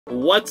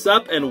What's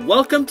up, and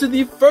welcome to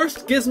the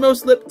first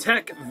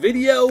GizmoSlipTech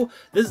video.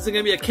 This is going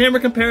to be a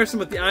camera comparison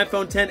with the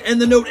iPhone X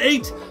and the Note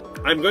 8.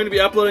 I'm going to be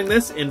uploading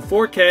this in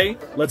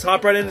 4K. Let's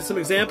hop right into some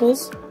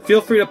examples. Feel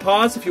free to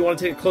pause if you want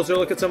to take a closer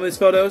look at some of these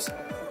photos.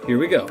 Here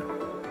we go.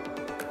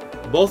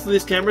 Both of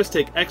these cameras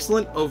take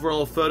excellent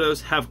overall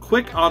photos, have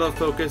quick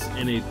autofocus,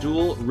 and a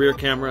dual rear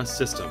camera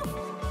system.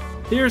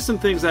 Here are some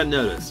things I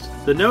noticed.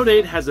 The Note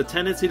 8 has a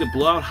tendency to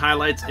blow out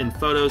highlights in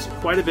photos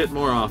quite a bit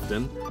more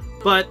often,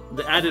 but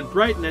the added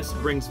brightness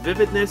brings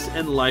vividness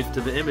and life to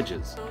the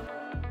images.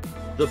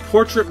 The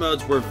portrait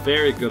modes were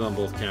very good on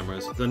both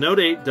cameras. The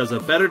Note 8 does a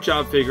better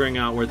job figuring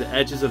out where the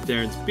edges of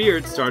Darren's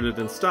beard started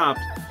and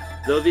stopped,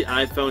 though the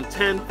iPhone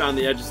X found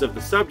the edges of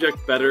the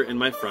subject better in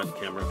my front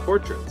camera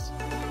portraits.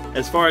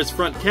 As far as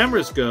front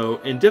cameras go,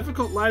 in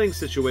difficult lighting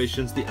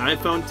situations, the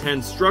iPhone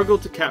X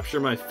struggled to capture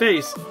my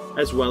face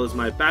as well as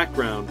my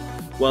background,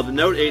 while the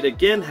Note 8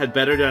 again had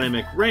better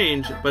dynamic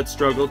range but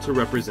struggled to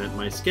represent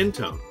my skin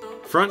tone.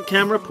 Front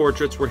camera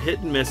portraits were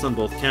hit and miss on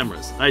both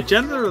cameras. I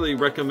generally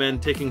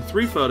recommend taking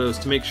 3 photos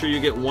to make sure you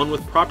get one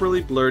with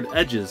properly blurred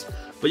edges,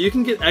 but you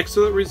can get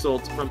excellent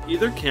results from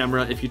either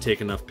camera if you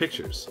take enough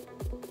pictures.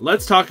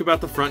 Let's talk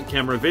about the front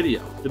camera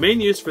video. The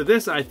main use for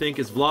this, I think,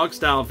 is vlog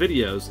style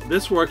videos.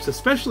 This works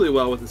especially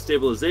well with a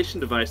stabilization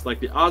device like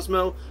the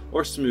Osmo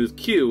or Smooth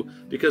Q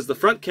because the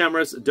front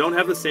cameras don't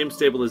have the same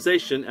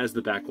stabilization as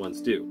the back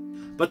ones do.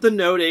 But the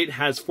Note 8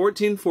 has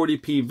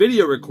 1440p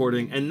video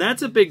recording, and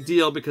that's a big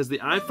deal because the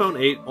iPhone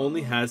 8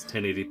 only has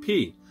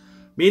 1080p,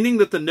 meaning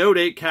that the Note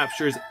 8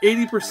 captures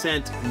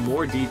 80%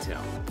 more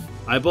detail.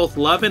 I both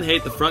love and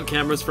hate the front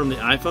cameras from the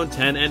iPhone X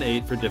and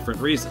 8 for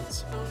different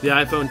reasons. The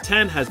iPhone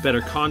X has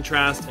better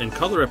contrast and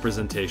color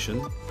representation,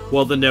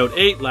 while the Note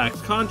 8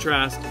 lacks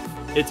contrast.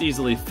 It's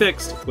easily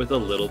fixed with a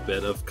little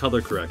bit of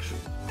color correction.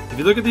 If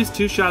you look at these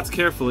two shots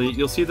carefully,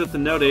 you'll see that the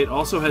Note 8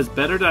 also has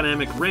better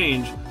dynamic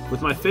range,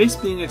 with my face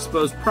being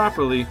exposed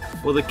properly,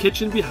 while the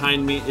kitchen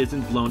behind me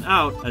isn't blown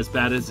out as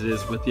bad as it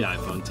is with the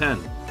iPhone X.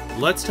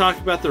 Let's talk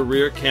about the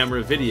rear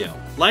camera video.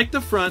 Like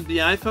the front, the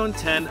iPhone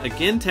X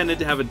again tended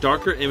to have a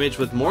darker image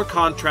with more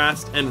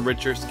contrast and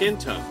richer skin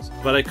tones,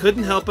 but I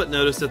couldn't help but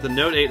notice that the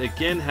Note 8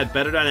 again had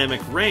better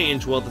dynamic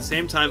range while at the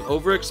same time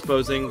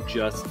overexposing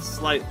just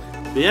slightly.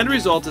 The end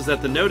result is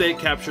that the Note 8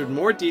 captured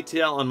more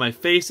detail on my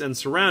face and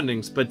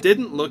surroundings, but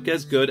didn't look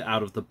as good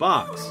out of the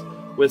box.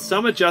 With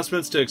some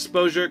adjustments to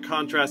exposure,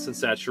 contrast, and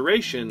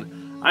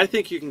saturation, I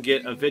think you can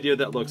get a video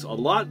that looks a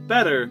lot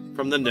better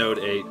from the Note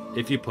 8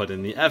 if you put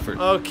in the effort.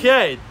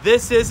 Okay,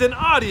 this is an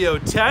audio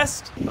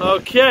test.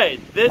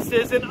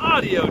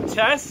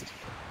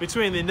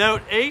 Between the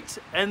Note 8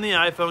 and the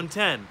iPhone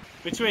X.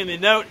 Between the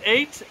Note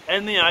 8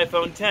 and the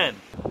iPhone X.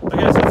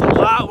 Okay, so it's a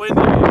lot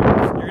windier.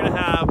 You're gonna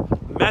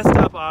have messed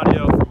up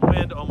audio from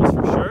wind almost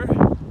for sure.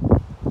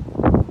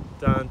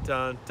 Dun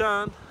dun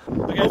dun.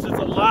 Okay, so it's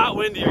a lot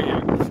windier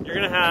here. You're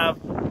gonna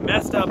have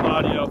messed up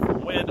audio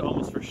from wind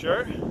almost for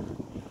sure.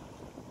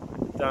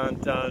 Dun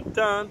dun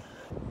dun.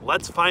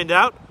 Let's find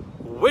out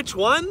which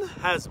one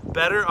has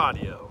better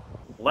audio.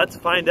 Let's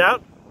find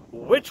out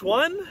which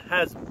one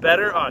has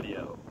better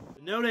audio.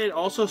 The Note 8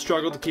 also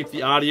struggled to keep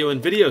the audio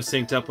and video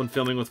synced up when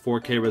filming with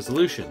 4K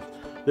resolution.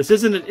 This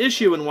isn't an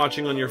issue when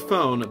watching on your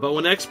phone, but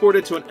when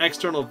exported to an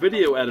external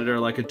video editor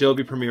like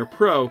Adobe Premiere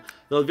Pro,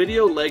 the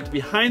video lagged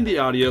behind the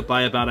audio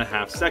by about a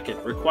half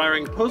second,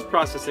 requiring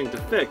post-processing to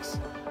fix.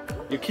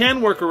 You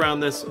can work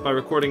around this by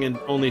recording in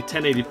only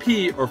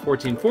 1080p or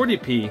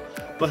 1440p,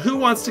 but who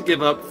wants to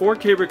give up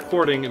 4K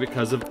recording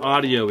because of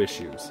audio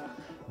issues?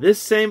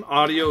 This same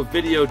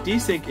audio-video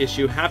desync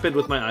issue happened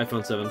with my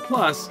iPhone 7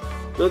 Plus,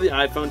 though the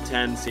iPhone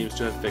X seems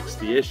to have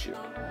fixed the issue.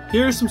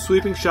 Here are some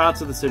sweeping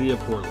shots of the city of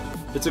Portland.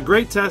 It's a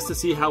great test to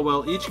see how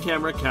well each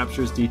camera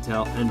captures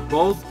detail, and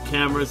both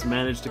cameras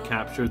managed to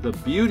capture the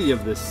beauty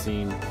of this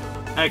scene.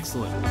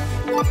 Excellent.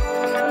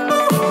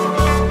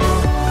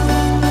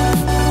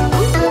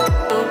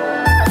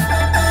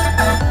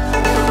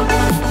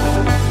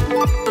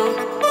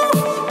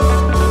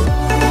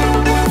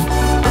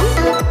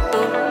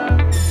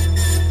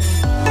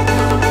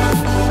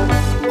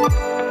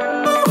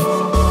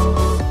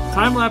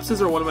 Time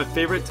lapses are one of my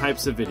favorite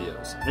types of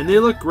videos, and they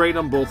look great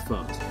on both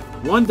phones.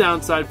 One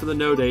downside for the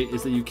Note 8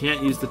 is that you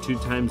can't use the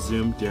 2x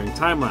zoom during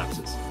time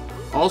lapses.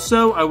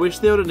 Also, I wish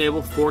they would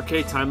enable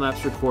 4K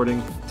time-lapse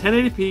recording.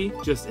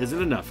 1080p just isn't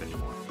enough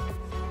anymore.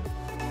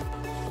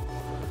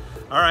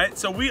 Alright,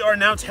 so we are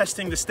now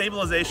testing the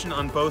stabilization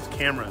on both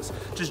cameras.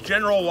 Just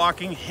general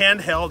walking,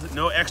 handheld,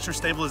 no extra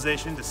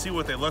stabilization to see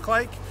what they look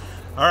like.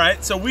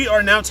 Alright, so we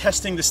are now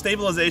testing the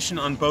stabilization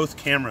on both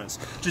cameras.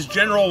 Just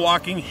general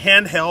walking,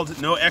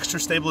 handheld, no extra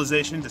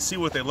stabilization to see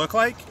what they look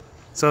like.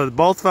 So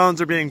both phones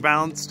are being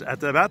bounced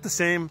at about the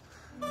same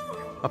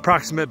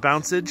approximate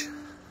bouncage.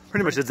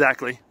 Pretty much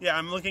exactly. Yeah,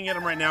 I'm looking at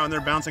them right now and they're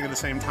bouncing at the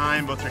same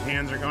time. Both their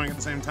hands are going at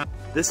the same time.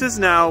 This is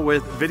now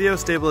with video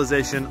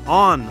stabilization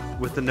on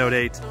with the Note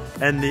 8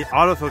 and the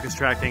autofocus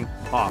tracking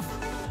off.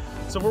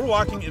 So we're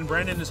walking and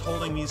Brandon is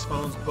holding these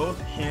phones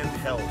both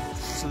handheld.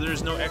 So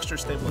there's no extra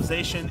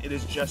stabilization, it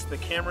is just the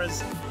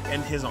cameras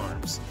and his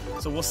arms.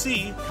 So we'll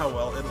see how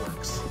well it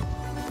works.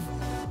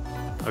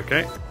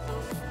 Okay.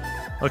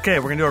 Okay,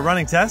 we're gonna do a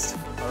running test.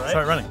 All right.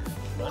 Start running.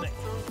 Running.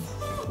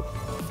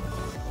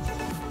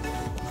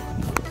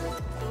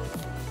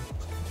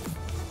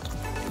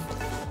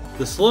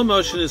 The slow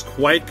motion is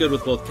quite good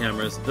with both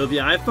cameras, though the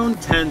iPhone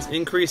X's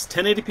increased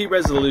 1080p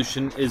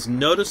resolution is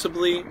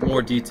noticeably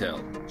more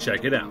detailed.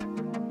 Check it out.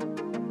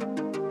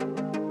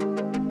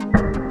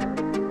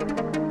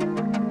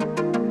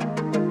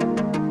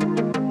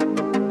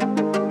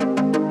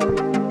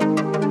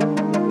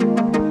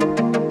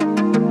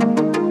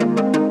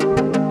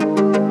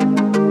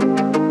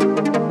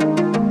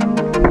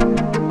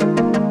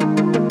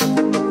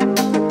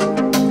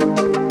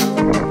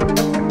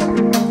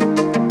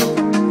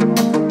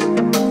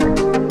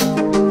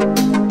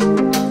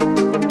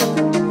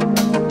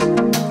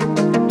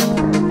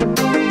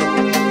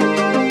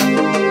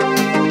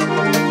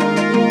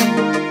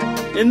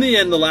 In the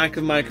end, the lack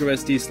of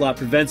microSD slot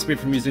prevents me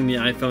from using the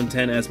iPhone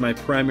X as my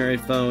primary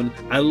phone.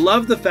 I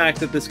love the fact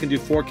that this can do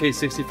 4K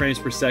 60 frames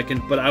per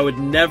second, but I would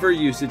never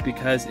use it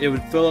because it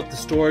would fill up the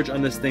storage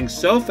on this thing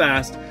so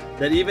fast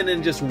that even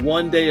in just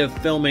one day of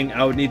filming,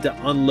 I would need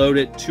to unload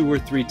it 2 or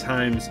 3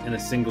 times in a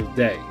single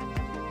day.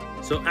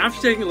 So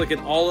after taking a look at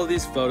all of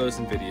these photos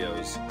and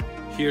videos,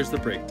 here's the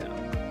breakdown.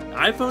 The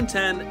iPhone X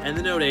and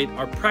the Note 8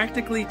 are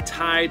practically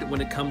tied when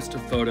it comes to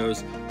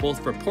photos,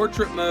 both for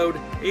portrait mode,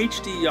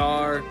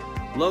 HDR,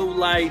 low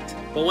light,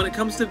 but when it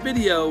comes to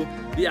video,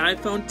 the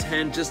iPhone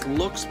X just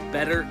looks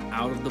better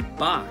out of the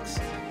box.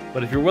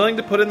 But if you're willing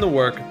to put in the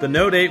work, the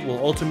Note 8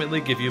 will ultimately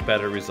give you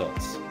better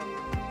results.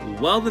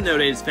 While the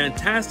Note 8 is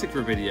fantastic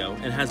for video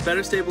and has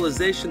better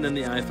stabilization than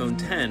the iPhone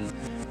X,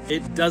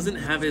 it doesn't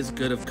have as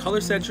good of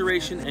color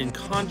saturation and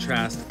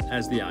contrast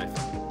as the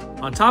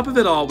iPhone. On top of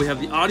it all, we have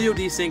the audio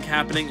desync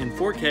happening in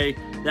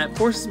 4K that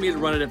forces me to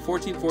run it at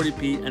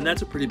 1440p, and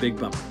that's a pretty big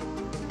bummer.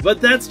 But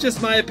that's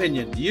just my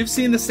opinion. You've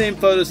seen the same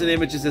photos and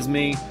images as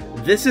me.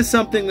 This is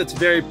something that's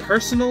very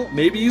personal.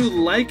 Maybe you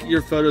like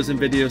your photos and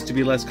videos to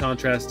be less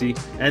contrasty,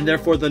 and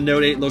therefore the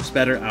Note 8 looks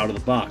better out of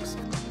the box.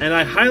 And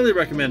I highly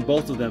recommend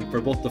both of them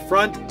for both the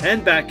front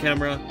and back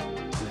camera.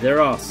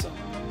 They're awesome.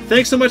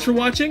 Thanks so much for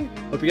watching.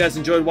 Hope you guys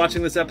enjoyed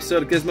watching this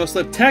episode of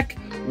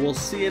GizmoSlipTech. We'll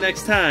see you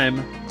next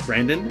time.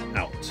 Brandon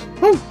out.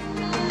 Woo!